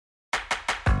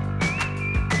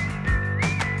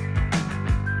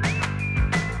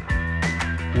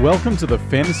Welcome to the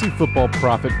Fantasy Football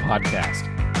Profit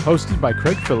Podcast, hosted by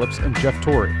Craig Phillips and Jeff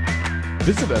Torrey.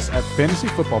 Visit us at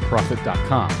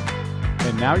fantasyfootballprofit.com.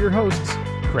 And now your hosts,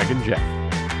 Craig and Jeff.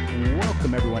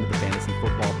 Welcome everyone to the Fantasy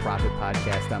Football Profit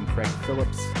Podcast. I'm Craig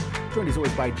Phillips, joined as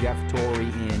always by Jeff Torrey,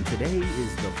 and today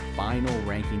is the final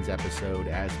rankings episode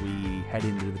as we head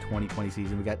into the 2020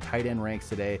 season. We got tight end ranks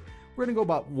today. We're going to go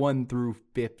about 1 through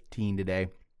 15 today.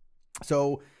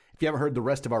 So if you haven't heard the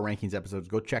rest of our rankings episodes,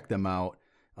 go check them out.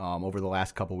 Over the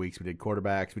last couple weeks, we did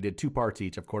quarterbacks. We did 2 parts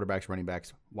each of quarterbacks, running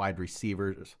backs, wide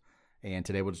receivers. And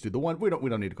today we'll just do the one. We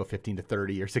don't need to go 15 to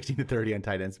 30 or 16 to 30 on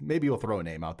tight ends. Maybe we'll throw a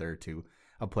name out there too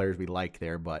of players we like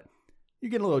there, but you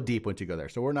get a little deep once you go there.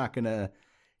 So we're not going to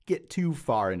get too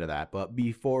far into that. But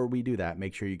before we do that,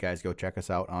 make sure you guys go check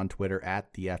us out on Twitter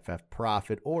at the FF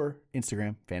Profit or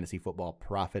Instagram, Fantasy Football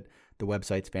Profit. The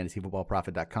website's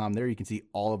fantasyfootballprofit.com. There you can see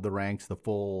all of the ranks, the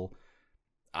full.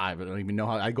 I don't even know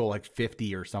how I go like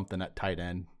 50 or something at tight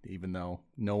end, even though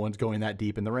no one's going that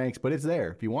deep in the ranks, but it's there.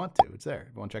 If you want to, it's there.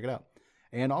 If you want to check it out.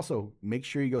 And also make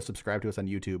sure you go subscribe to us on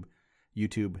YouTube,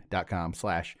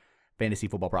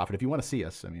 youtube.com/fantasyfootballprofit. If you want to see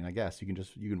us, I mean, I guess you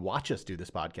can watch us do this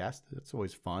podcast. It's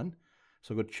always fun.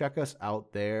 So go check us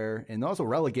out there. And also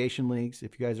relegation leagues,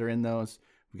 if you guys are in those,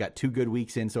 we got 2 good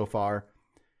weeks in so far.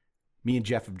 Me and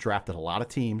Jeff have drafted a lot of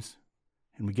teams,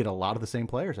 and we get a lot of the same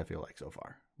players, I feel like, so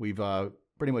far. We've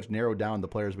pretty much narrowed down the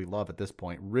players we love at this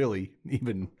point, really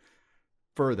even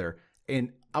further.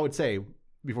 And I would say,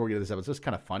 before we get to this episode, it's just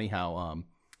kind of funny how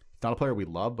it's not a player we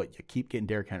love, but you keep getting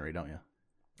Derrick Henry, don't you?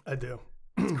 I do.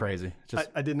 It's crazy. It's just,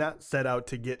 I did not set out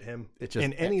to get him it's just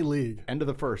in any league. End of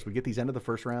the first. We get these end of the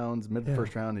first rounds, mid of the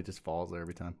first round. It just falls there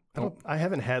every time. I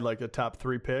haven't had like a top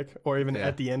 3 pick or even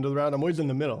at the end of the round. I'm always in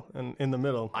the middle. And in the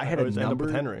middle, I always end up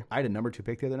with Henry. I had a number 2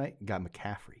 pick the other night and got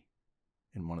McCaffrey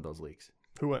in one of those leagues.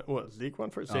 Who went? What? Zeke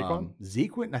went for Saquon?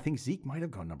 Zeke went. I think Zeke might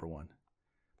have gone number 1.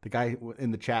 The guy in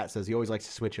the chat says he always likes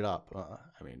to switch it up.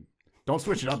 I mean, don't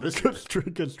switch it up. This is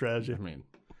good strategy. I mean,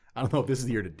 I don't know if this is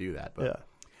the year to do that. But yeah.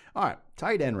 All right,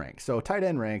 tight end ranks. So tight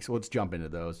end ranks. Let's jump into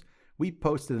those. We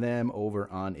posted them over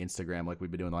on Instagram like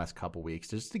we've been doing the last couple weeks,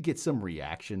 just to get some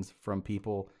reactions from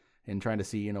people and trying to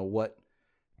see, what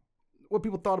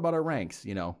people thought about our ranks.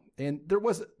 And there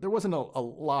wasn't a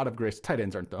lot of grace. Tight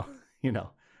ends aren't though.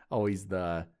 Always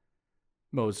the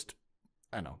most,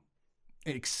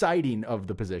 exciting of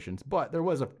the positions, but there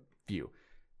was a few.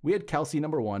 We had Kelsey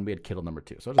number 1, we had Kittle number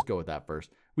 2. So I'll just go with that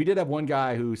first. We did have one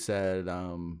guy who said,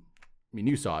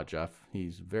 you saw it, Jeff.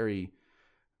 He's very,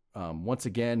 once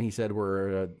again, he said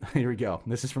here we go.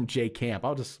 This is from Jay Camp.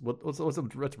 let's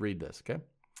read this, okay?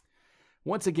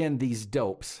 Once again, these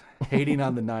dopes hating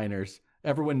on the Niners.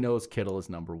 Everyone knows Kittle is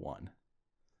number 1.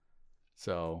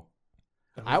 So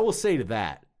I will say to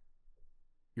that,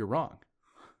 you're wrong.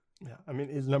 Yeah,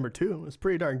 he's number 2. It's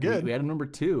pretty darn good. We had him number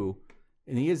 2,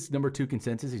 and he is number 2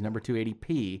 consensus. He's number 2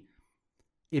 ADP.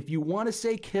 If you want to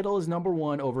say Kittle is number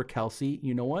 1 over Kelsey,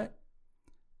 you know what?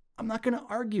 I'm not going to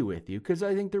argue with you because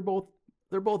I think they're both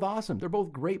awesome. They're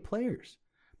both great players.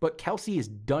 But Kelsey has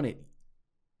done it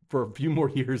for a few more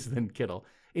years than Kittle.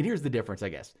 And here's the difference, I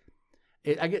guess.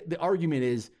 The argument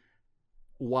is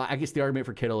why. I guess the argument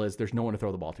for Kittle is there's no one to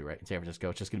throw the ball to, right? In San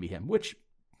Francisco, it's just going to be him, which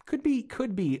could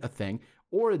be a thing.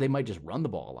 Or they might just run the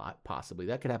ball a lot, possibly.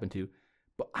 That could happen too.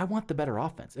 But I want the better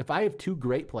offense. If I have 2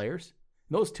 great players,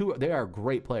 those 2, they are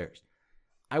great players.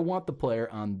 I want the player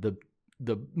on the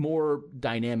more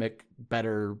dynamic,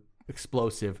 better,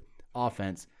 explosive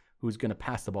offense who's going to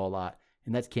pass the ball a lot,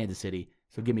 and that's Kansas City.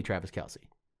 So give me Travis Kelce.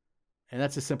 And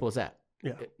that's as simple as that.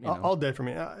 Yeah, all day for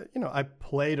me. I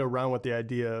played around with the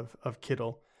idea of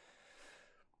Kittle.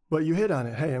 But you hit on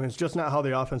it. Hey, it's just not how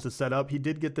the offense is set up. He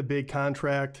did get the big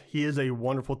contract. He is a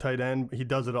wonderful tight end. He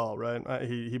does it all, right?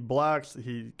 He blocks,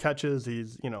 he catches,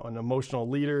 he's, an emotional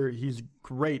leader. He's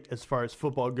great as far as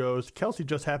football goes. Kelsey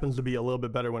just happens to be a little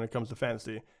bit better when it comes to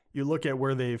fantasy. You look at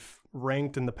where they've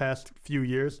ranked in the past few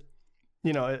years,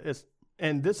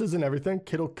 and this isn't everything.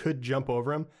 Kittle could jump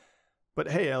over him. But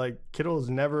hey, Kittle has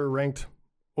never ranked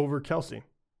over Kelsey.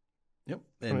 Yep.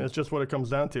 It's just what it comes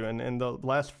down to. And in the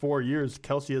last 4 years,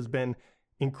 Kelsey has been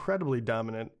incredibly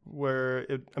dominant,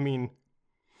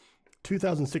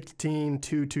 2016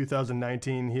 to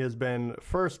 2019, he has been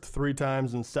first 3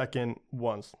 times and second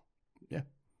once. Yeah.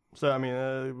 So,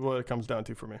 what it comes down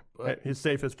to for me. He's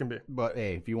safe as can be. But,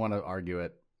 hey, if you want to argue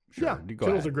it, sure. Yeah,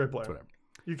 Kittle's a great player. Whatever.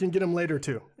 You can get him later,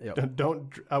 too. Yep.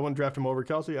 I wouldn't draft him over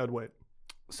Kelsey. I'd wait.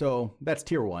 So, that's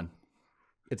tier 1.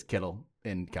 It's Kittle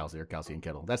and Kelsey, or Kelsey and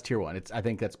Kittle. That's tier 1. I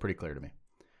think that's pretty clear to me.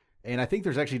 And I think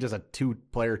there's actually just a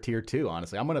 2-player tier 2,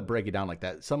 honestly. I'm going to break it down like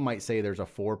that. Some might say there's a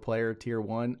 4-player tier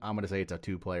 1. I'm going to say it's a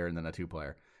 2-player and then a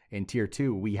 2-player. In tier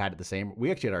 2, we had it the same.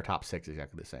 We actually had our top 6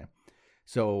 exactly the same.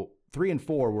 So 3 and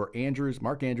 4 were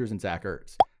Mark Andrews, and Zach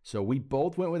Ertz. So we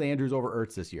both went with Andrews over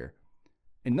Ertz this year.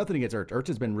 And nothing against Ertz. Ertz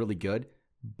has been really good,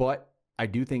 but I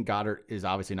do think Goddard is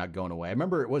obviously not going away. I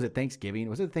remember, was it Thanksgiving?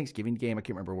 Was it a Thanksgiving game? I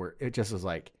can't remember where it just was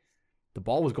like the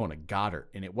ball was going to Goddard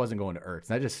and it wasn't going to Ertz.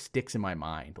 And that just sticks in my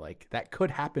mind. Like that could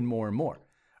happen more and more.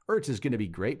 Ertz is going to be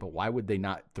great, but why would they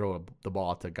not throw the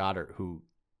ball to Goddard, who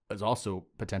is also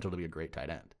potential to be a great tight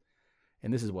end?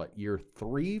 And this is what, year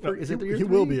 3? Is it year 3? He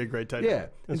will be a great tight end. Yeah.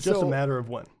 It's just a matter of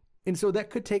when. And so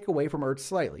that could take away from Ertz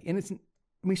slightly. And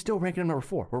we still ranking him number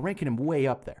 4. We're ranking him way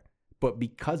up there. But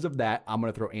because of that, I'm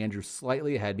going to throw Andrews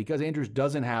slightly ahead because Andrews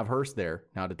doesn't have Hurst there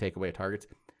now to take away targets.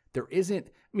 There isn't,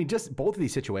 just both of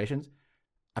these situations,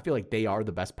 I feel like they are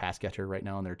the best pass catcher right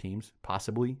now on their teams,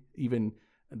 possibly. Even,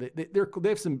 they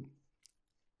have some,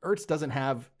 Ertz doesn't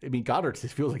have, Goddard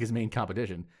feels like his main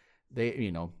competition.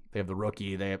 They have the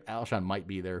rookie, they have, Alshon might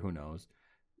be there, who knows.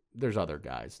 There's other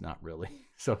guys, not really.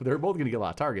 So they're both going to get a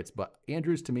lot of targets, but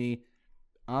Andrews to me,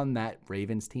 on that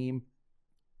Ravens team,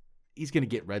 he's going to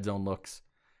get red zone looks.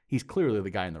 He's clearly the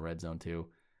guy in the red zone too.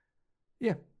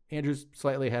 Yeah, Andrews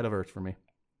slightly ahead of Ertz for me.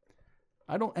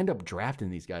 I don't end up drafting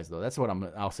these guys though. That's what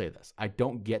I'll say this. I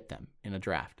don't get them in a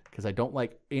draft because I don't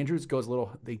like Andrews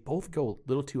they both go a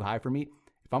little too high for me.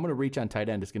 If I'm going to reach on tight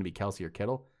end, it's going to be Kelsey or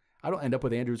Kittle. I don't end up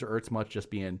with Andrews or Ertz much,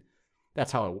 just being,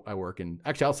 that's how I work. And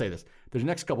actually, I'll say this. There's the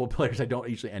next couple of players I don't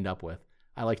usually end up with.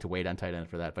 I like to wait on tight end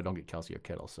for that if I don't get Kelsey or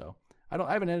Kittle. So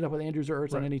I haven't ended up with Andrews or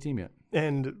Ertz on any team yet.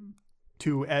 And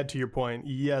to add to your point,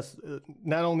 yes,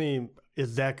 not only is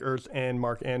Zach Ertz and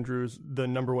Mark Andrews the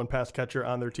number 1 pass catcher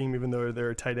on their team, even though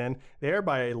they're a tight end, they are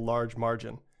by a large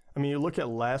margin. You look at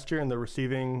last year in the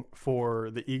receiving for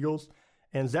the Eagles,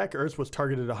 and Zach Ertz was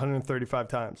targeted 135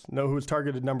 times. Know who was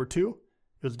targeted number 2?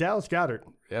 It was Dallas Goedert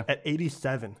at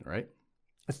 87. Right.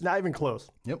 It's not even close.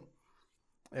 Yep.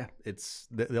 Yeah,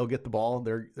 they'll get the ball.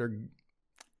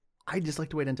 I just like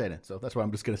to wait on tight end, so that's why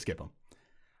I'm just going to skip them.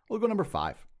 We'll go number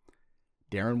 5.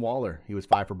 Darren Waller. He was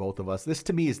 5 for both of us. This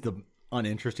to me is the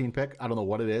uninteresting pick. I don't know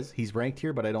what it is. He's ranked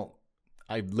here, but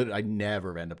I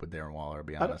never end up with Darren Waller, to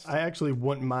be honest. I actually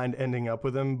wouldn't mind ending up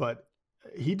with him, but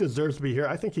he deserves to be here.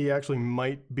 I think he actually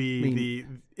might be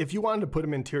if you wanted to put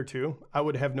him in tier 2, I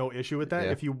would have no issue with that.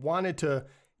 Yeah. If you wanted to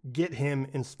get him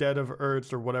instead of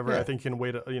Ertz or whatever, I think you can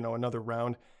wait another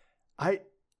round.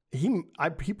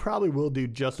 He probably will do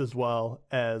just as well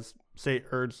as, say,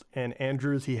 Ertz and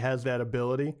Andrews. He has that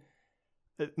ability.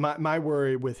 My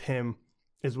worry with him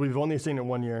is we've only seen it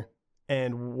 1 year,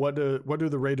 and what do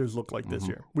the Raiders look like this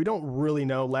year? We don't really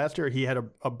know. Last year he had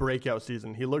a breakout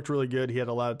season. He looked really good. He had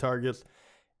a lot of targets.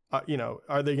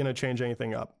 Are they going to change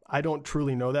anything up? I don't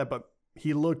truly know that, but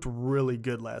he looked really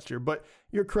good last year. But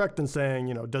you're correct in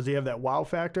saying, does he have that wow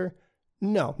factor?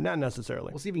 No, not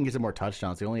necessarily. We'll see if he can get some more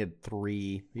touchdowns. He only had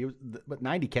 3. But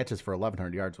 90 catches for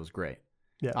 1,100 yards was great.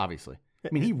 Yeah, obviously.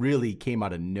 He really came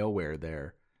out of nowhere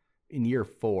there in year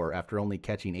 4 after only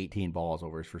catching 18 balls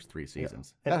over his first 3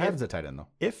 seasons. Yeah. That happens at tight end, though.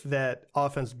 If that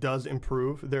offense does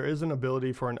improve, there is an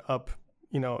ability for an up,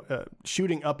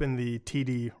 shooting up in the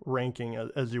TD ranking,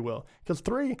 as you will. Because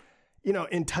 3,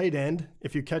 in tight end,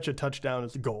 if you catch a touchdown,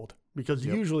 it's gold. Because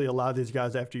usually a lot of these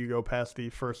guys, after you go past the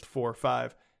first 4 or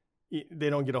 5, they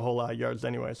don't get a whole lot of yards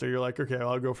anyway. So you're like, okay,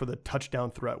 I'll go for the touchdown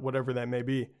threat, whatever that may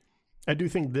be. I do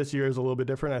think this year is a little bit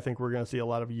different. I think we're going to see a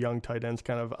lot of young tight ends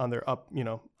kind of on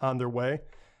their way.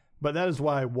 But that is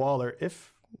why Waller,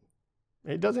 if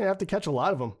he doesn't have to catch a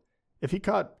lot of them, if he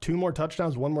caught 2 more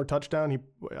touchdowns, 1 more touchdown,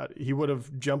 he would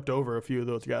have jumped over a few of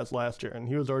those guys last year, and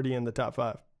he was already in the top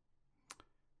 5.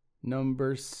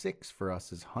 Number 6 for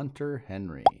us is Hunter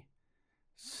Henry.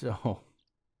 So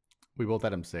we both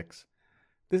had him 6.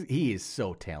 He is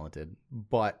so talented,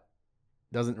 but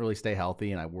doesn't really stay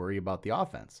healthy, and I worry about the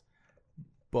offense.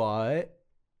 But,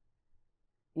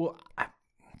 well,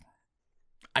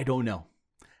 I don't know.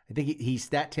 I think he's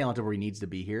that talented where he needs to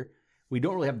be here. We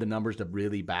don't really have the numbers to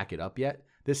really back it up yet.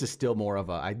 This is still more of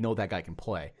I know that guy can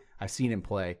play. I've seen him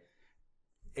play.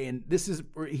 And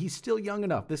he's still young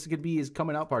enough. This could be his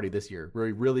coming out party this year where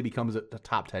he really becomes a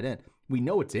top tight end. We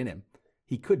know it's in him.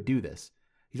 He could do this.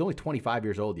 He's only 25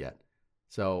 years old yet.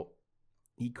 So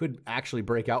he could actually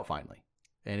break out finally.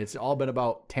 And it's all been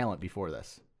about talent before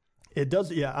this. It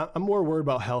does, yeah. I'm more worried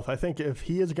about health. I think if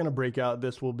he is going to break out,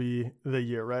 this will be the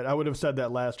year, right? I would have said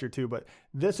that last year too, but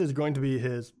this is going to be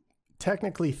his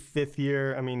technically 5th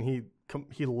year.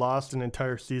 He lost an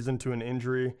entire season to an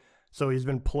injury, so he's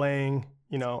been playing,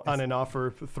 on and off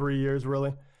for 3 years,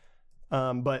 really.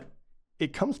 But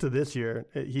it comes to this year.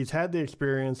 He's had the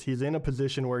experience. He's in a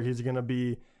position where he's going to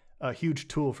be a huge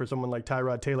tool for someone like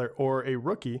Tyrod Taylor or a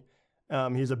rookie.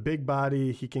 He's a big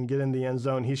body. He can get in the end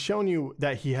zone. He's shown you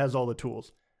that he has all the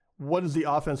tools. What does the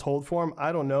offense hold for him?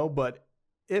 I don't know, but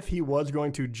if he was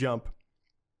going to jump,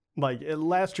 like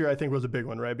last year I think was a big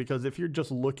one, right? Because if you're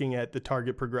just looking at the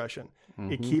target progression,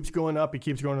 it keeps going up, it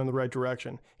keeps going in the right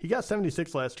direction. He got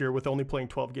 76 last year with only playing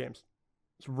 12 games.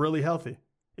 It's really healthy.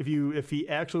 If he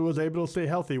actually was able to stay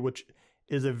healthy, which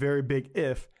is a very big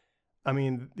if, I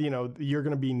mean, you're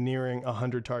going to be nearing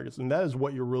 100 targets, and that is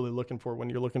what you're really looking for when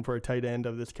you're looking for a tight end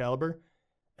of this caliber.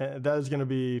 That is going to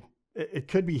be, it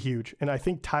could be huge. And I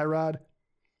think Tyrod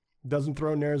doesn't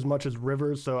throw near as much as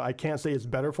Rivers, so I can't say it's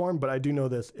better for him, but I do know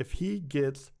this. If he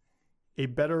gets a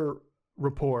better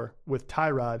rapport with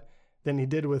Tyrod than he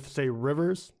did with, say,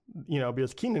 Rivers,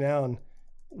 because Keenan Allen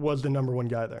was the number one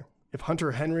guy there. If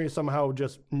Hunter Henry somehow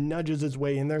just nudges his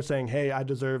way in there saying, hey, I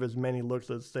deserve as many looks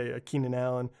as, say, a Keenan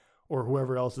Allen or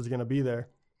whoever else is going to be there,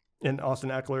 and Austin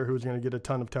Eckler, who's going to get a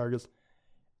ton of targets,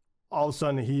 all of a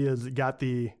sudden he has got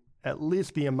at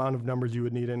least the amount of numbers you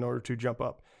would need in order to jump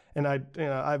up. And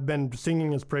I've been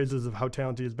singing his praises of how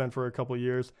talented he's been for a couple of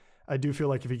years. I do feel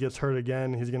like if he gets hurt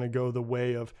again, he's going to go the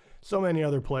way of so many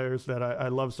other players that I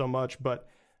love so much. But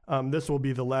this will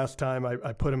be the last time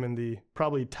I put him in the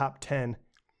probably top 10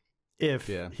 if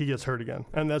he gets hurt again.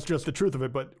 And that's just the truth of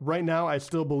it. But right now, I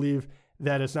still believe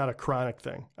that it's not a chronic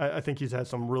thing. I think he's had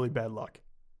some really bad luck.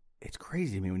 It's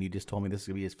crazy to me when you just told me this is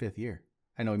going to be his 5th year.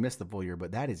 I know he missed the full year,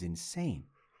 but that is insane.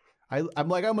 I had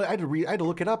to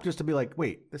look it up just to be like,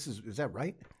 wait, is that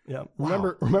right? Yeah.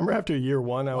 Wow. Remember after year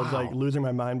one, I was like losing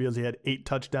my mind because he had 8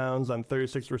 touchdowns on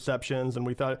 36 receptions, and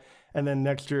we thought, and then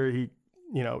next year he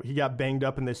got banged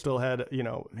up, and they still had,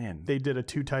 they did a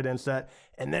 2 tight end set,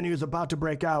 and then he was about to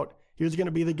break out. He was going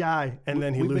to be the guy, and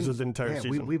then he loses the entire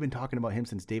season. We've been talking about him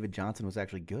since David Johnson was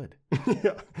actually good.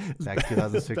 Yeah. Back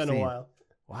 2016. It's been a while.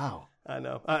 Wow. I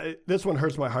know. This one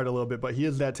hurts my heart a little bit, but he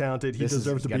is that talented. He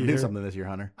deserves to be here. Do something this year,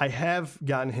 Hunter. I have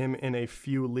gotten him in a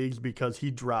few leagues because he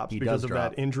drops because of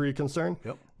that injury concern.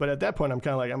 Yep. But at that point, I'm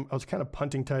kind of like, I was kind of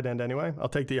punting tight end anyway. I'll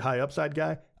take the high upside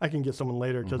guy. I can get someone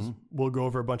later because we'll go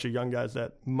over a bunch of young guys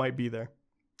that might be there.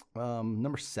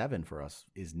 Number 7 for us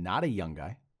is not a young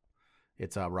guy.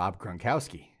 It's Rob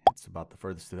Gronkowski. It's about the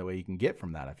furthest away you can get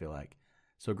from that, I feel like.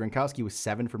 So Gronkowski was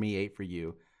 7 for me, 8 for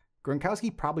you.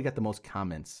 Gronkowski probably got the most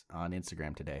comments on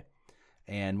Instagram today.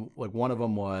 And like one of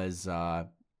them was,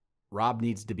 Rob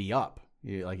needs to be up.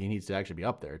 He needs to actually be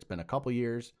up there. It's been a couple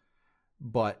years,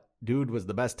 but dude was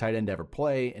the best tight end to ever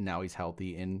play, and now he's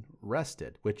healthy and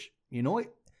rested, which,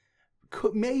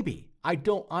 maybe. I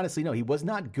don't honestly know. He was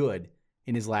not good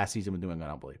in his last season with New England,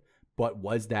 I don't believe. But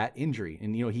was that injury?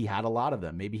 And, he had a lot of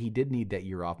them. Maybe he did need that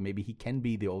year off. Maybe he can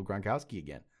be the old Gronkowski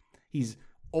again. He's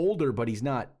older, but he's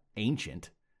not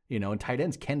ancient. And tight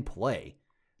ends can play.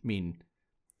 I mean,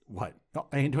 what?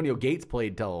 Antonio Gates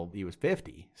played till he was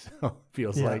 50. So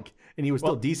feels like, and he was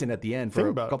still decent at the end for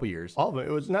a couple years. All of it.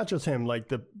 It was not just him. Like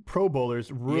the Pro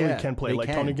Bowlers really can play.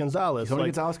 Like Tony Gonzalez. Tony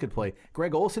Gonzalez could play.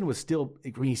 Greg Olsen was still.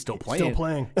 He's still playing. Still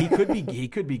playing. He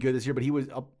could be good this year, but he was.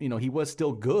 He was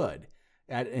still good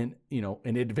at an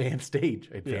advanced stage.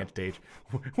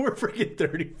 We're freaking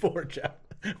 34, Jeff.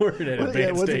 We're in an advanced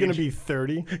stage. Was he going to be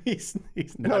 30? He's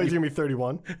not. No, he's going to be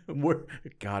 31. We're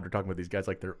talking about these guys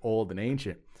like they're old and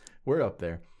ancient. We're up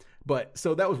there. But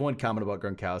so that was one comment about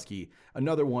Gronkowski.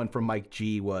 Another one from Mike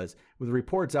G was, with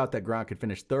reports out that Gronk could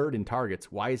finish 3rd in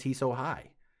targets, why is he so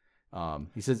high?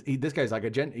 He says this guy's like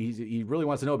he really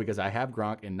wants to know because I have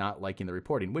Gronk and not liking the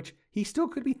reporting, which he still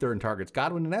could be 3rd in targets.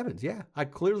 Godwin and Evans, yeah, I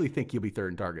clearly think he'll be 3rd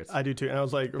in targets. I do too. And I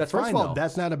was like, that's first fine, of all, though.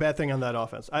 that's not a bad thing on that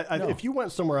offense. No. If you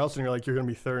went somewhere else and you're like you're going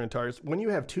to be 3rd in targets, when you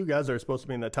have 2 guys that are supposed to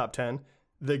be in the top 10,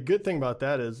 the good thing about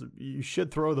that is you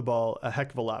should throw the ball a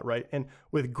heck of a lot, right? And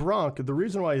with Gronk, the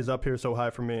reason why he's up here so high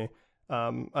for me,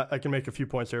 I can make a few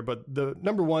points here, but the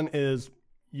number one is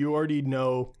you already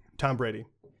know Tom Brady.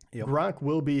 Yep. Gronk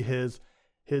will be his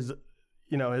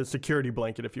security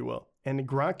blanket, if you will. And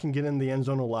Gronk can get in the end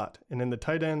zone a lot. And in the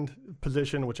tight end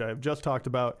position, which I have just talked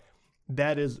about,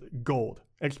 that is gold,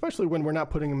 especially when we're not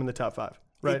putting him in the top 5,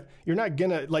 right? You're not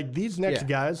going to, like these next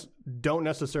guys don't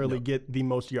necessarily get the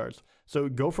most yards. So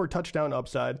go for touchdown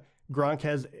upside. Gronk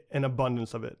has an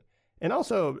abundance of it. And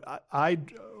also, I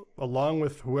along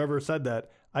with whoever said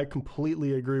that, I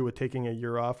completely agree with taking a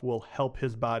year off will help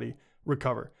his body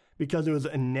recover. Because it was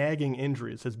a nagging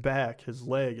injuries, his back, his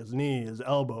leg, his knee, his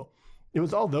elbow. It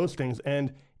was all those things.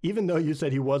 And even though you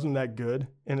said he wasn't that good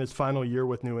in his final year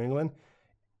with New England,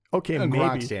 okay, maybe.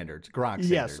 Gronk standards.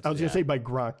 Yes, I was going to say by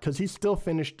Gronk, because he still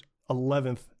finished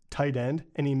 11th tight end,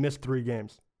 and he missed 3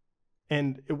 games.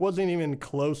 And it wasn't even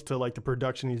close to like the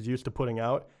production he's used to putting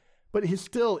out. But he's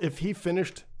still, if he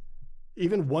finished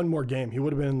even one more game, he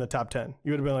would have been in the top 10.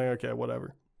 You would have been like, okay,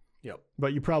 whatever. Yep.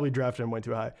 But you probably drafted him way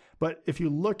too high. But if you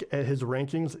look at his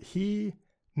rankings, he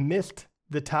missed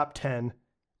the top 10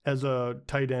 as a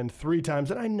tight end 3 times.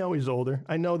 And I know he's older.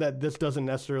 I know that this doesn't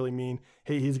necessarily mean,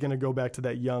 hey, he's going to go back to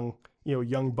that young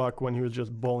buck when he was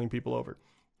just bowling people over.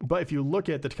 But if you look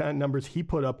at the kind of numbers he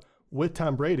put up with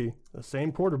Tom Brady, the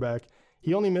same quarterback,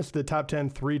 he only missed the top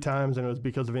 10 3 times, and it was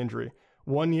because of injury.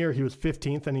 One year he was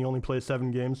 15th and he only played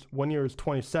 7 games. One year he was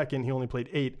 22nd, he only played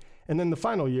 8. And then the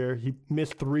final year he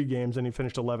missed 3 games and he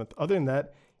finished 11th. Other than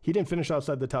that, he didn't finish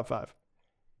outside the top 5.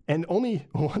 And only,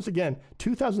 once again,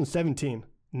 2017,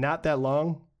 not that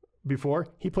long before,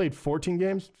 he played 14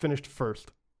 games, finished 1st.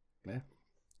 Yeah.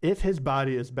 If his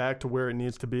body is back to where it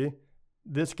needs to be,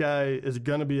 this guy is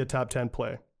going to be a top 10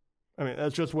 play. I mean,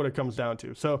 that's just what it comes down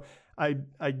to. So I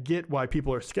get why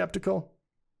people are skeptical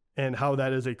and how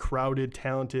that is a crowded,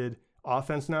 talented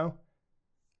offense now.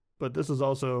 But this is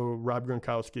also Rob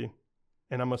Gronkowski,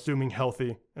 and I'm assuming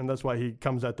healthy, and that's why he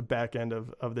comes at the back end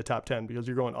of the top 10, because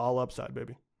you're going all upside,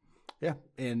 baby. Yeah,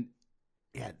 and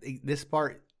this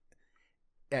part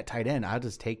at tight end, I'll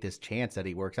just take this chance that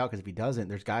he works out, because if he doesn't,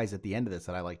 there's guys at the end of this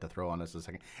that I like to throw on this a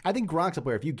second. I think Gronk's a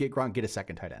player. If you get Gronk, get a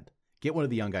second tight end. Get one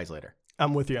of the young guys later.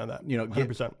 I'm with you on that.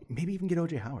 100%. Maybe even get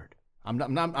O.J. Howard. I'm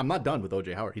not done with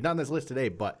O.J. Howard. He's not on this list today,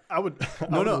 but I would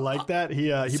like that.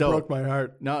 He broke my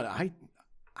heart. No, I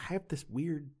have this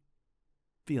weird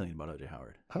feeling about O.J.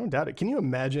 Howard. I don't doubt it. Can you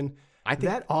imagine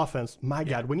that offense? My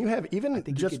God, when you have even I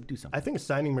think just, you could do something. I think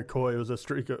signing McCoy was a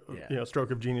stroke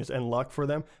of genius and luck for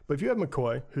them. But if you have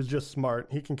McCoy, who's just smart,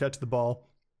 he can catch the ball.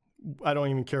 I don't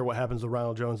even care what happens to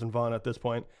Ronald Jones and Vaughn at this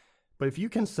point. But if you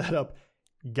can set up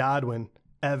Godwin,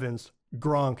 Evans,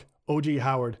 Gronk, O.J.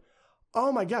 Howard,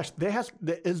 oh my gosh,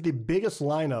 that is the biggest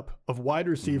lineup of wide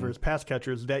receivers, pass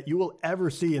catchers that you will ever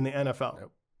see in the NFL. Yep.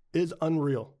 Is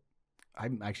unreal. I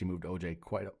actually moved OJ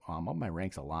quite up my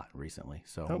ranks a lot recently.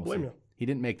 So I don't blame you. He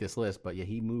didn't make this list, but yeah,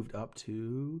 he moved up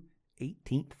to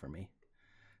 18th for me.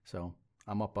 So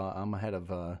I'm up. I'm ahead of.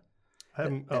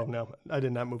 No, I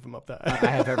did not move him up that.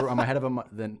 I'm ahead of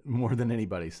him more than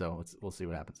anybody. So we'll see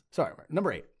what happens. Sorry,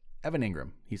 number 8, Evan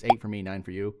Ingram. He's 8 for me, 9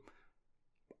 for you.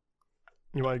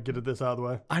 You want to get this out of the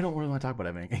way? I don't really want to talk about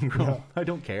Evan Ingram. No. I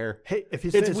don't care. Hey, if he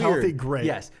stays healthy, great.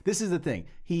 Yes, this is the thing.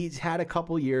 He's had a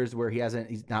couple years where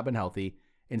he's not been healthy,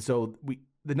 and so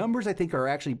the numbers I think are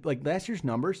actually, like last year's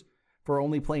numbers for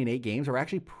only playing 8 games are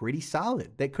actually pretty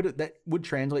solid. That would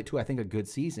translate to, I think, a good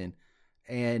season,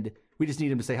 and we just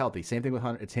need him to stay healthy. Same thing with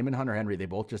Hunter. It's him and Hunter Henry. They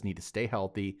both just need to stay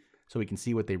healthy so we can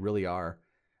see what they really are.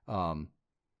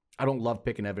 I don't love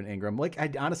picking Evan Ingram. Like,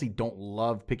 I honestly don't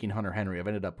love picking Hunter Henry. I've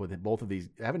ended up with both of these.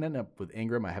 I haven't ended up with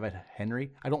Ingram. I haven't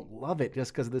Henry. I don't love it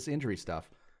just because of this injury stuff.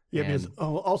 Yeah, because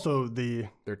also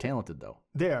they're talented though.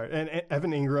 They are. And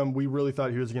Evan Ingram, we really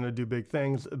thought he was going to do big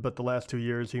things, but the last 2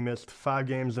 years he missed 5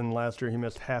 games, and last year he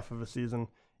missed half of a season.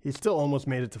 He still almost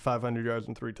made it to 500 yards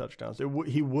and 3 touchdowns.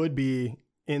 He would be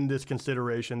in this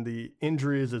consideration. The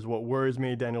injuries is what worries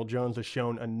me. Daniel Jones has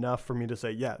shown enough for me to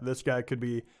say, yeah, this guy could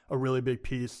be a really big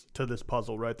piece to this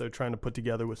puzzle, right? They're trying to put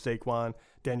together with Saquon,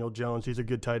 Daniel Jones. He's a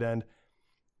good tight end.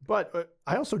 But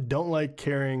I also don't like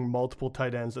carrying multiple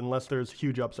tight ends unless there's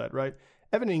huge upside, right?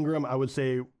 Evan Ingram, I would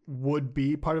say, would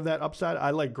be part of that upside.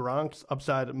 I like Gronk's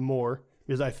upside more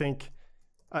because I think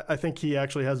he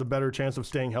actually has a better chance of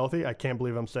staying healthy. I can't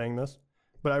believe I'm saying this,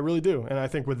 but I really do. And I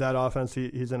think with that offense,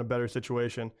 he's in a better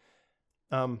situation.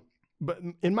 But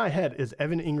in my head, is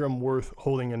Evan Ingram worth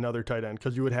holding another tight end?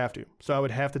 Because you would have to. So I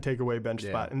would have to take away bench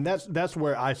spot. And that's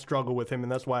where I struggle with him,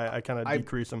 and that's why I kind of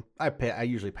decrease him. I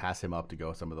usually pass him up to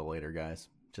go some of the later guys.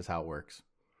 Just how it works.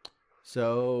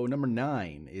 So number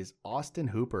 9 is Austin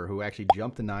Hooper, who actually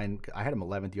jumped to 9. I had him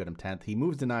 11th. You had him 10th. He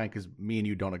moves to 9 because me and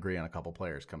you don't agree on a couple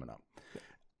players coming up.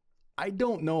 I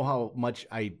don't know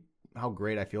how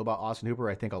great I feel about Austin Hooper.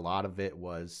 I think a lot of it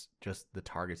was just the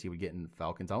targets he would get in the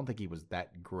Falcons. I don't think he was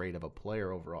that great of a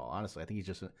player overall. Honestly, I think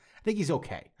he's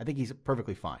okay. I think he's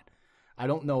perfectly fine. I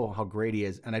don't know how great he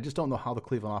is, and I just don't know how the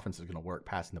Cleveland offense is going to work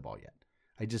passing the ball yet.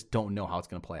 I just don't know how it's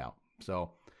going to play out.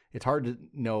 So it's hard to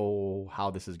know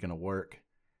how this is going to work.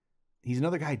 He's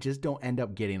another guy I just don't end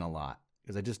up getting a lot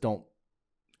because I just don't.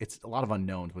 It's a lot of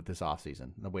unknowns with this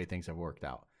offseason, the way things have worked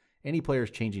out. Any players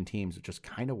changing teams, it just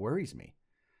kind of worries me.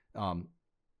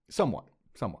 Somewhat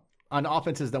on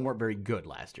offenses that weren't very good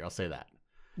last year. I'll say that.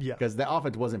 Yeah, because the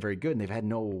offense wasn't very good, and they've had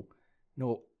no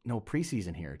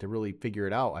preseason here to really figure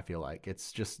it out. I feel like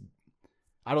it's just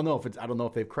I don't know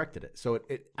if they've corrected it. So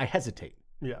I hesitate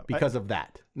Yeah. Because of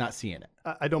that, not seeing it.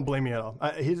 I don't blame you at all.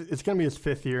 It's going to be his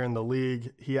 5th year in the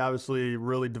league. He obviously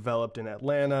really developed in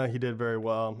Atlanta. He did very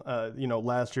well.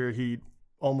 Last year he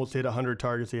almost hit 100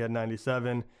 targets. He had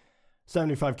 97,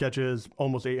 75 catches,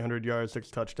 almost 800 yards, 6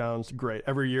 touchdowns. Great.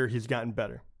 Every year he's gotten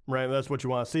better, right? That's what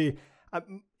you want to see.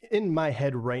 In my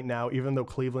head right now, even though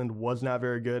Cleveland was not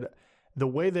very good, the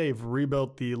way they've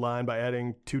rebuilt the line by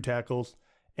adding 2 tackles,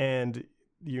 and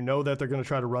that they're going to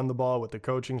try to run the ball with the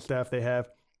coaching staff they have.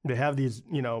 They have these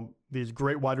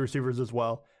great wide receivers as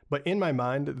well. But in my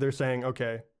mind, they're saying,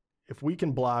 okay, if we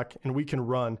can block and we can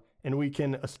run and we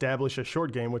can establish a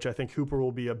short game, which I think Hooper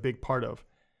will be a big part of,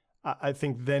 I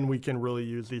think then we can really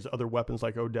use these other weapons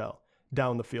like Odell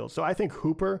down the field. So I think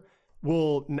Hooper he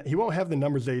won't have the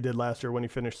numbers that he did last year when he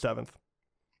finished 7th.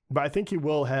 But I think he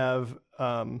will have,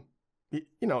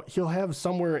 he'll have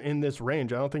somewhere in this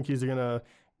range. I don't think he's going to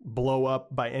blow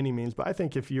up by any means, but I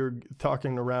think if you're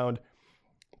talking around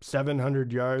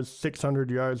 700 yards, 600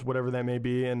 yards, whatever that may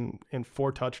be, in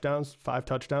 4 touchdowns, 5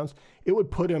 touchdowns, it would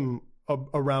put him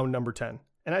around number 10.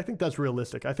 And I think that's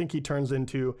realistic. I think he turns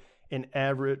into an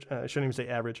average, I shouldn't even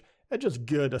say average,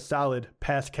 a solid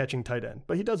pass-catching tight end.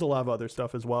 But he does a lot of other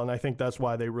stuff as well, and I think that's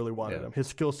why they really wanted him. His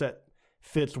skill set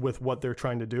fits with what they're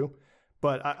trying to do.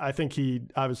 But I think he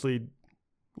obviously,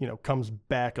 comes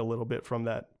back a little bit from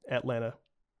that Atlanta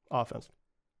offense.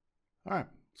 All right,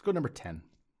 let's go to number 10.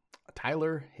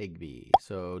 Tyler Higbee.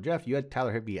 So, Jeff, you had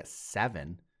Tyler Higbee at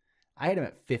 7. I had him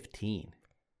at 15.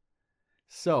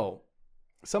 So,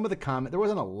 some of the comment, there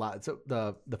wasn't a lot. So,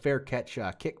 the Fair Catch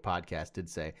Kick podcast did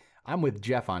say, I'm with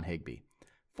Jeff on Higbee.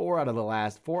 4 out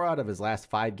of his last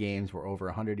 5 games were over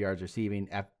 100 yards receiving.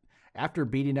 After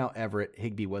beating out Everett,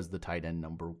 Higbee was the tight end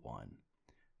number 1.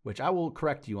 Which I will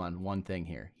correct you on one thing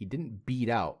here. He didn't beat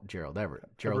out Gerald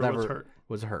Everett. Gerald Everett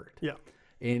was hurt. Yeah.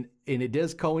 And it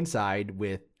does coincide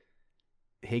with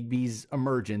Higbee's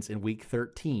emergence in week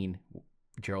 13.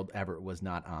 Gerald Everett was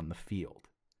not on the field.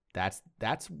 That's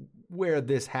where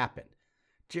this happened.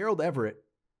 Gerald Everett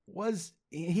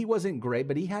wasn't great,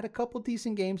 but he had a couple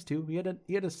decent games too. He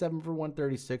had a 7 for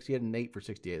 136. He had an 8 for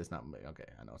 68. It's not okay.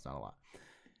 I know it's not a lot.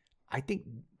 I think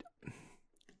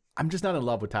I'm just not in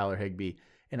love with Tyler Higbee.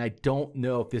 And I don't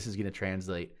know if this is going to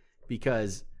translate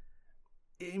because,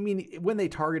 I mean, when they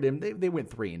targeted him, they went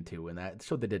 3-2, and that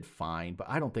so they did fine. But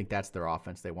I don't think that's their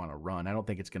offense they want to run. I don't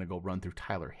think it's going to go run through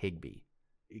Tyler Higbee.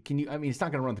 It's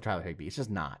not going to run through Tyler Higbee. It's just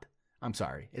not. I'm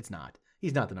sorry, it's not.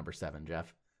 He's not the number 7,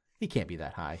 Jeff. He can't be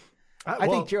that high. I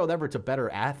think Gerald Everett's a better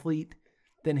athlete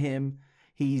than him.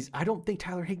 I don't think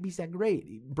Tyler Higbee's that great.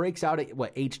 He breaks out at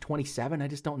age 27. I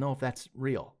just don't know if that's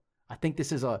real. I think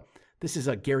this is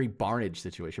a Gary Barnidge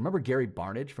situation. Remember Gary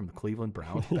Barnidge from the Cleveland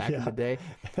Browns back in the day?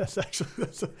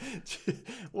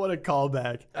 What a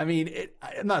callback. I mean,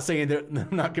 I'm not saying I'm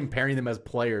not comparing them as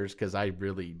players because I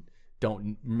really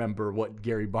don't remember what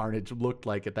Gary Barnidge looked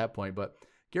like at that point. But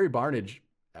Gary Barnidge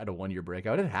had a 1-year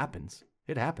breakout. It happens.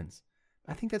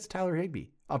 I think that's Tyler Higbee.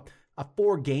 A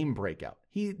 4-game breakout.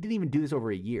 He didn't even do this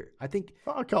over a year. I think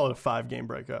I'll call it a 5-game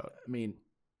breakout. I mean,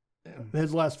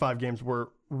 his last 5 games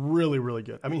were really, really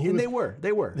good. I mean, they were.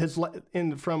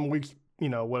 From weeks,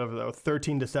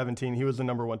 13 to 17, he was the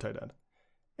number 1 tight end.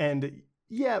 And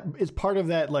yeah, is part of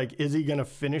that is he going to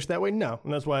finish that way? No,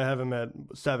 and that's why I have him at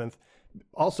 7th.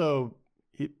 Also,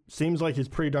 he seems like he's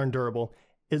pretty darn durable.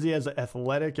 Is he as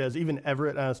athletic as even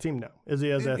Everett on his team? No. Is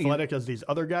he as athletic as these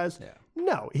other guys? Yeah.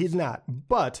 No, he's not.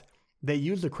 But they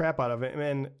use the crap out of him,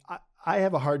 and I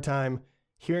have a hard time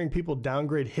hearing people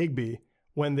downgrade Higbee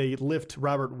when they lift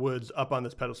Robert Woods up on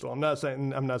this pedestal. I'm not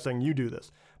saying you do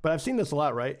this, but I've seen this a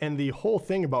lot, right? And the whole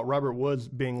thing about Robert Woods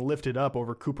being lifted up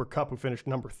over Cooper Kupp, who finished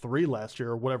number 3 last year,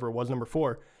 or whatever it was, number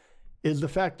 4, is the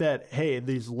fact that, hey,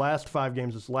 these last 5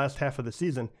 games, this last half of the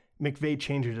season, McVay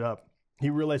changed it up. He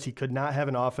realized he could not have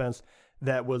an offense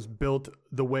that was built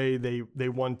the way they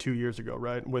won 2 years ago,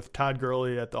 right? With Todd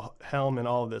Gurley at the helm and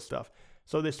all of this stuff.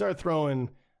 So they started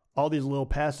throwing all these little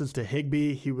passes to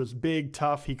Higbee. He was big,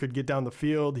 tough. He could get down the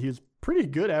field. He was pretty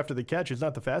good after the catch. He's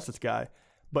not the fastest guy.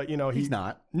 But, he's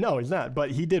not. No, he's not. But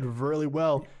he did really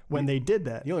well when they did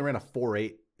that. He only ran a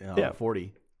 4.8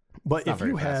 40. But if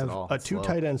you have a 2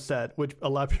 tight end set, which a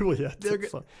lot of people,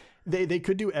 they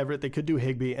could do Everett, they could do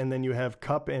Higbee, and then you have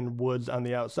Kupp and Woods on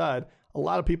the outside. A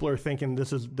lot of people are thinking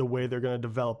this is the way they're going to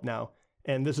develop now.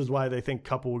 And this is why they think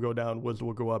Kupp will go down, Woods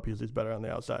will go up because he's better on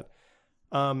the outside.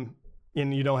 And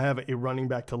you don't have a running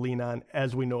back to lean on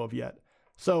as we know of yet.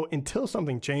 So until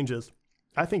something changes,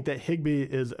 I think that Higbee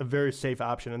is a very safe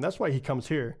option. And that's why he comes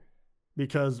here,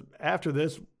 because after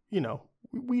this,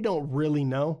 we don't really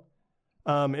know.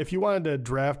 If you wanted to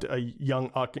draft a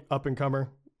young up-and-comer,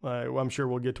 I'm sure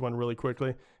we'll get to one really quickly.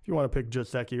 If you want to pick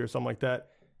Jaceki or something like that,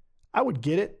 I would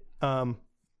get it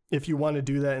if you want to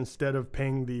do that instead of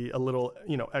paying a little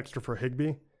extra for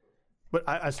Higbee. But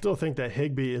I still think that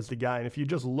Higbee is the guy. And if you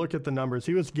just look at the numbers,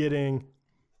 he was getting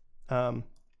a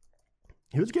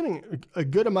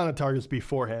good amount of targets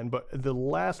beforehand. But the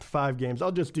last 5 games,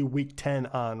 I'll just do week 10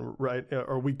 on, right,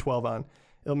 or week 12 on.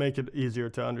 It'll make it easier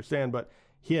to understand. But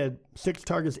he had 6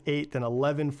 targets, 8, then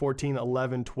 11, 14,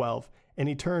 11, 12. And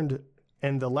he turned,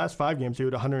 in the last 5 games, he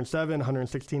had 107,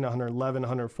 116, 111,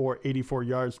 104, 84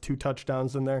 yards, 2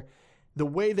 touchdowns in there. The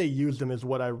way they used him is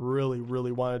what I really,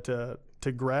 really wanted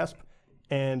to grasp.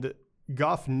 And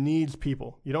Goff needs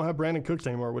people. You don't have Brandon Cooks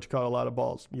anymore, which caught a lot of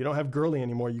balls. You don't have Gurley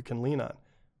anymore you can lean on.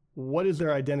 What is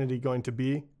their identity going to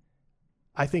be?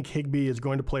 I think Higbee is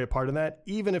going to play a part in that,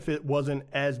 even if it wasn't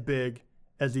as big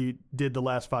as he did the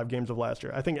last 5 games of last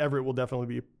year. I think Everett will definitely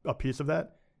be a piece of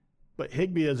that. But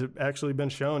Higbee has actually been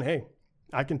shown, hey,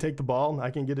 I can take the ball, I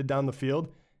can get it down the field.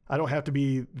 I don't have to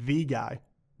be the guy,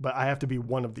 but I have to be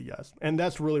one of the guys. And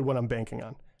that's really what I'm banking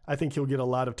on. I think he'll get a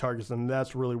lot of targets, and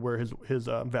that's really where his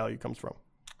value comes from.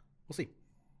 We'll see.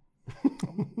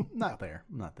 Not there.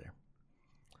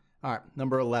 All right,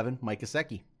 number 11, Mike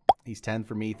Gesicki. He's 10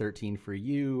 for me, 13 for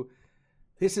you.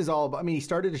 This is all about, he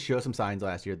started to show some signs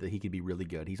last year that he could be really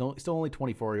good. He's still only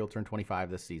 24. He'll turn 25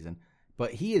 this season.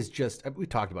 But he is just, we've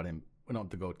talked about him. We don't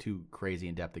have to go too crazy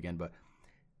in depth again, but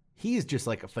he is just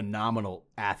like a phenomenal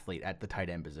athlete at the tight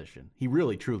end position. He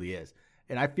really, truly is.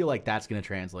 And I feel like that's going to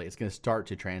translate. It's going to start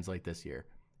to translate this year.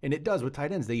 And it does with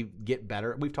tight ends. They get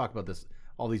better. We've talked about this,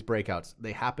 all these breakouts.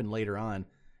 They happen later on.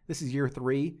 This is year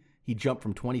 3. He jumped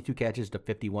from 22 catches to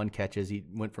 51 catches. He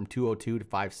went from 202 to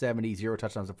 570, 0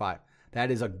 touchdowns to 5.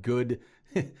 That is a good,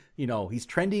 he's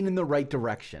trending in the right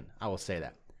direction. I will say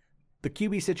that. The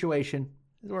QB situation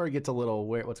is where it gets a little,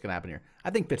 what's going to happen here?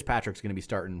 I think Fitzpatrick's going to be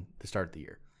starting to start the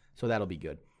year. So that'll be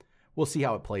good. We'll see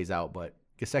how it plays out. But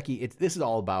Gesicki, this is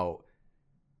all about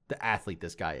the athlete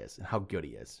this guy is and how good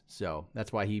he is. So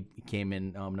that's why he came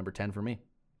in number 10 for me.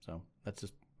 So that's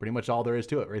just pretty much all there is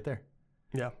to it right there.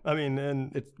 Yeah,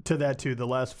 and it's to that too. The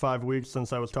last 5 weeks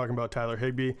since I was talking about Tyler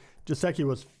Higbee, Gesicki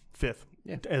was 5th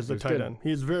as the tight end.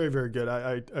 He's very, very good.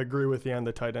 I agree with you on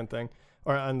the tight end thing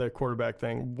or on the quarterback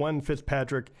thing. If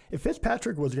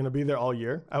Fitzpatrick was going to be there all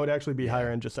year, I would actually be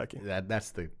higher in Gesicki.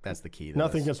 That's the key.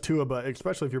 Nothing against Tua, but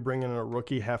especially if you're bringing in a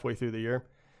rookie halfway through the year,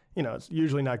 it's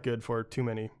usually not good for too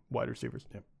many wide receivers.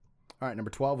 Yep. All right,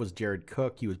 number 12 was Jared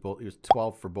Cook. He was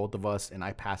 12 for both of us, and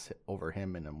I pass over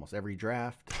him in almost every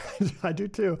draft. I do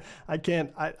too. I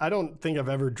don't think I've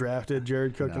ever drafted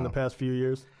Jared Cook in the past few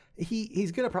years.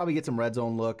 He's going to probably get some red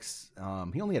zone looks.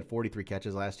 He only had 43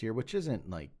 catches last year, which isn't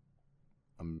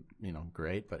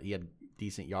great, but he had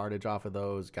decent yardage off of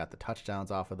those, got the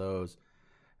touchdowns off of those.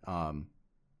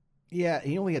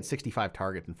 He only had 65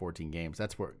 targets in 14 games.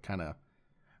 That's what kind of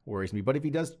worries me. But if he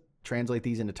does translate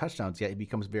these into touchdowns, he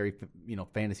becomes very,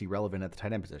 fantasy relevant at the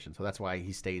tight end position. So that's why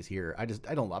he stays here.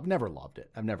 I've never loved it.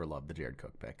 I've never loved the Jared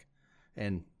Cook pick.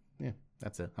 And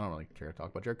that's it. I don't really care to talk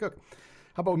about Jared Cook.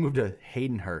 How about we move to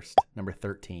Hayden Hurst, number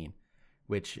 13,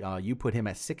 which you put him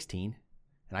at 16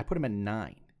 and I put him at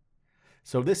 9.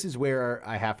 So this is where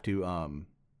I have to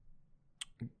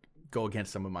go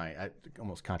against some of I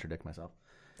almost contradict myself.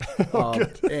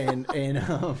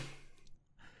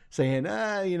 Saying, when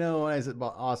I said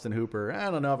about Austin Hooper, I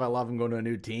don't know if I love him going to a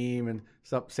new team and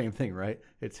same thing, right?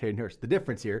 It's Hayden Hurst. The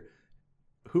difference here,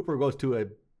 Hooper goes to a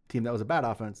team that was a bad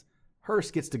offense.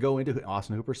 Hurst gets to go into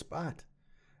Austin Hooper's spot.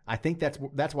 I think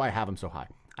that's why I have him so high.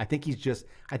 I think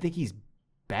he's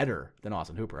better than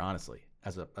Austin Hooper, honestly,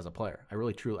 as a player. I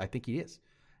really truly think he is.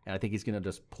 And I think he's going to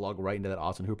just plug right into that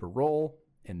Austin Hooper role.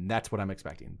 And that's what I'm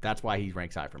expecting. That's why he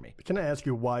ranks high for me. Can I ask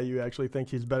you why you actually think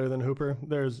he's better than Hooper?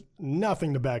 There's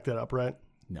nothing to back that up, right?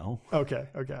 No. Okay.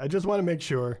 I just want to make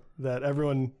sure that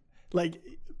everyone,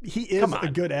 he is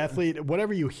a good athlete.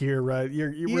 Whatever you hear, right?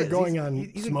 We're going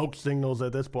on smoke signals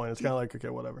at this point. It's kind of like, okay,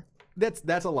 whatever.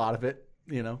 That's a lot of it,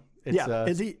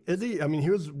 Is he? He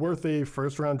was worth a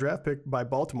first-round draft pick by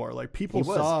Baltimore. People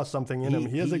saw something in him.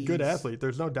 He is a good athlete.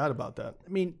 There's no doubt about that.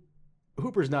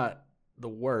 Hooper's not the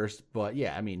worst, but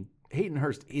Hayden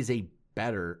Hurst is a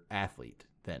better athlete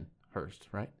than Hurst,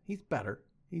 right? He's better.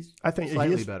 I think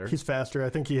slightly better. He's faster. I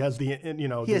think he has he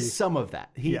has some of that.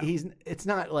 It's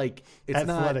not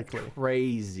athletically not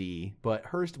crazy, but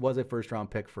Hurst was a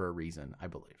first-round pick for a reason, I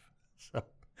believe. So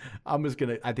I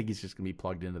think he's just gonna be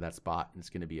plugged into that spot, and it's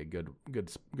gonna be a good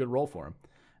role for him.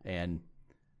 And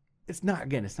it's not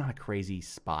a crazy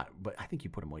spot, but I think you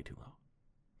put him way too low.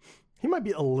 He might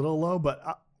be a little low,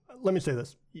 but let me say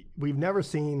this. We've never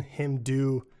seen him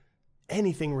do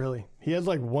anything really He has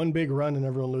like one big run and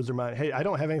everyone loses their mind. Hey, I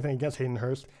don't have anything against Hayden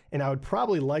Hurst, and I would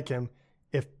probably like him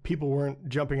if people weren't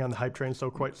jumping on the hype train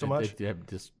so much.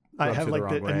 I have like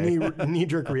a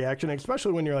knee-jerk reaction,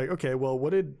 especially when you're like, okay, well,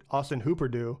 what did Austin Hooper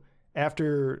do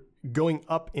after going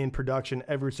up in production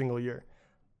every single year?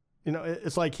 You know,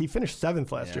 it's like he finished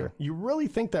 7th last year. You really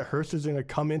think that Hurst is going to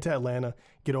come into Atlanta,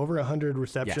 get over 100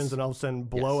 receptions, and all of a sudden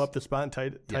blow up the spot in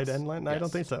tight end line? No, I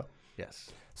don't think so.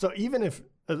 Yes. So even if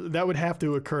that would have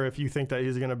to occur if you think that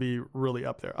he's going to be really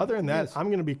up there. Other than that, I'm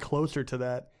going to be closer to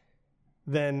that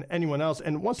than anyone else.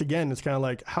 And once again, it's kind of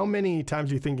like, how many times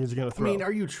do you think he's going to throw? I mean,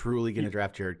 are you truly going to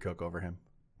draft Jared Cook over him?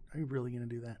 Are you really going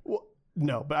to do that? Well,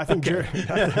 no, but I think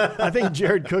I think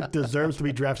Jared Cook deserves to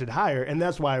be drafted higher, and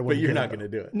that's why I wouldn't. But you're not going to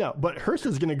do it. No, but Hurst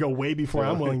is going to go way before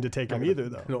I'm willing to take him either,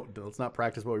 though. No, let's not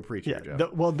practice what we preach here, Joe.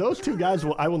 Well, those two guys,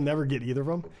 I will never get either of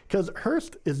them, because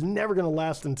Hurst is never going to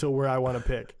last until where I want to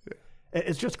pick.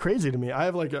 It's just crazy to me. I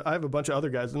have a bunch of other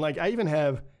guys, and like I even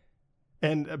have,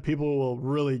 and people will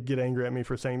really get angry at me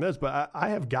for saying this, but I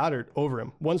have Goddard over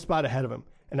him, one spot ahead of him,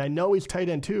 and I know he's tight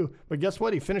end too. But guess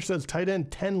what? He finished as tight end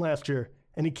 10 last year.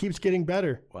 And he keeps getting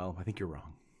better. Well, I think you're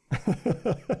wrong.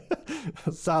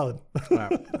 Solid. All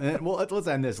right. Well, let's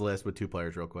end this list with 2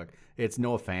 players real quick. It's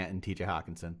Noah Fant and T.J.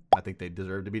 Hawkinson. I think they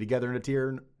deserve to be together in a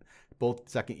tier. Both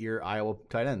second-year Iowa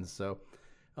tight ends. So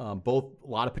both a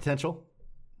lot of potential.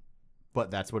 But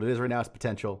that's what it is right now. It's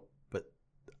potential. But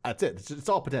that's it. It's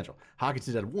all potential.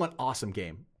 Hawkinson had one awesome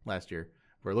game last year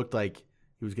where it looked like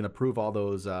he was going to prove all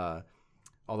those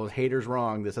haters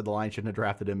wrong that said the Lions shouldn't have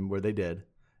drafted him where they did.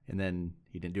 And then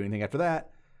he didn't do anything after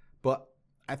that. But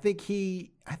I think he's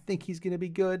going to be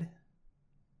good.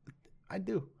 I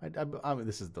do. I mean,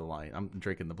 this is the line. I'm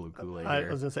drinking the blue Kool-Aid here.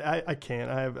 I was going to say, I can't.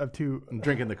 I have two. I'm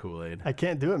drinking the Kool-Aid. I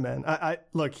can't do it, man.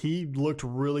 Look, he looked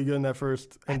really good in that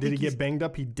first. And did he get banged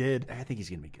up? He did. I think he's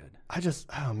going to be good.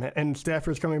 Oh, man. And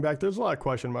Stafford's coming back. There's a lot of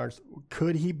question marks.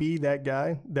 Could he be that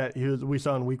guy that we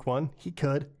saw in week 1? He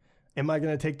could. Am I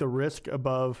going to take the risk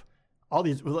above all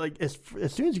these? Like, as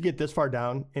soon as you get this far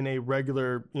down in a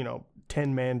regular,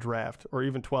 10-man draft or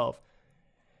even 12,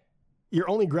 you're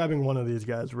only grabbing one of these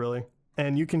guys, really.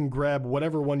 And you can grab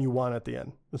whatever one you want at the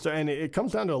end. So, and it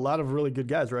comes down to a lot of really good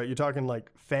guys, right? You're talking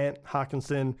like Fant,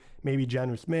 Hawkinson, maybe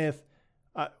Jonnu Smith.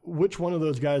 Which one of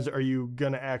those guys are you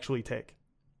going to actually take?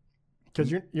 Because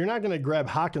you're not going to grab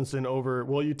Hawkinson over.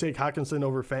 Will you take Hawkinson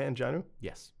over Fant and Jonnu?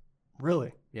 Yes.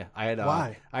 Really? Yeah.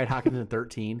 Why? I had Hawkinson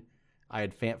 13. I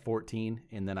had Fant 14,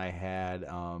 and then I had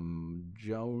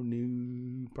Jonnu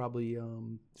probably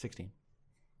 16.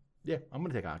 Yeah, I'm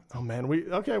going to take Hawkinson. Oh, man. We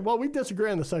disagree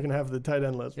on the second half of the tight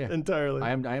end list entirely.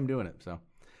 I am doing it. So,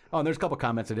 and there's a couple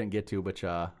comments I didn't get to, which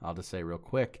I'll just say real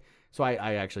quick. So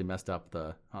I actually messed up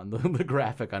on the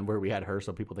graphic on where we had Hurst,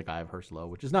 so people think I have Hurst low,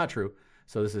 which is not true.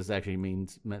 So this is actually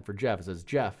meant for Jeff. It says,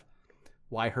 Jeff,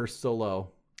 why Hurst so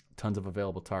low? Tons of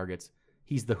available targets.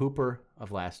 He's the Hooper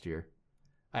of last year.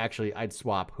 I'd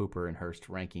swap Hooper and Hurst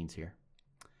rankings here.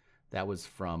 That was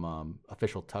from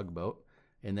Official Tugboat.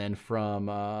 And then from,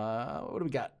 what do we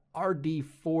got?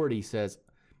 RD40 says,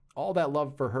 all that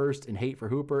love for Hurst and hate for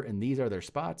Hooper, and these are their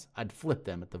spots. I'd flip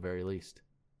them at the very least.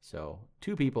 So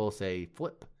 2 people say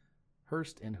flip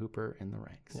Hurst and Hooper in the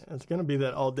ranks. Yeah, it's going to be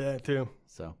that all day, too.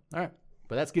 So, all right.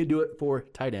 But that's going to do it for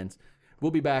tight ends.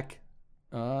 We'll be back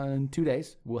in 2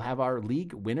 days. We'll have our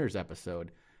league winners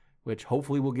episode, which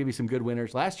hopefully will give you some good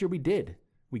winners. Last year we did.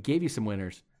 We gave you some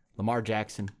winners. Lamar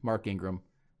Jackson, Mark Ingram.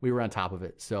 We were on top of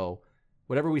it. So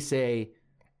whatever we say,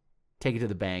 take it to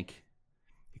the bank,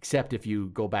 except if you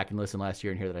go back and listen last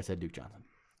year and hear that I said Duke Johnson.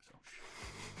 So.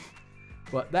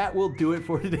 But that will do it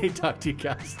for today. Talk to you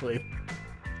guys later.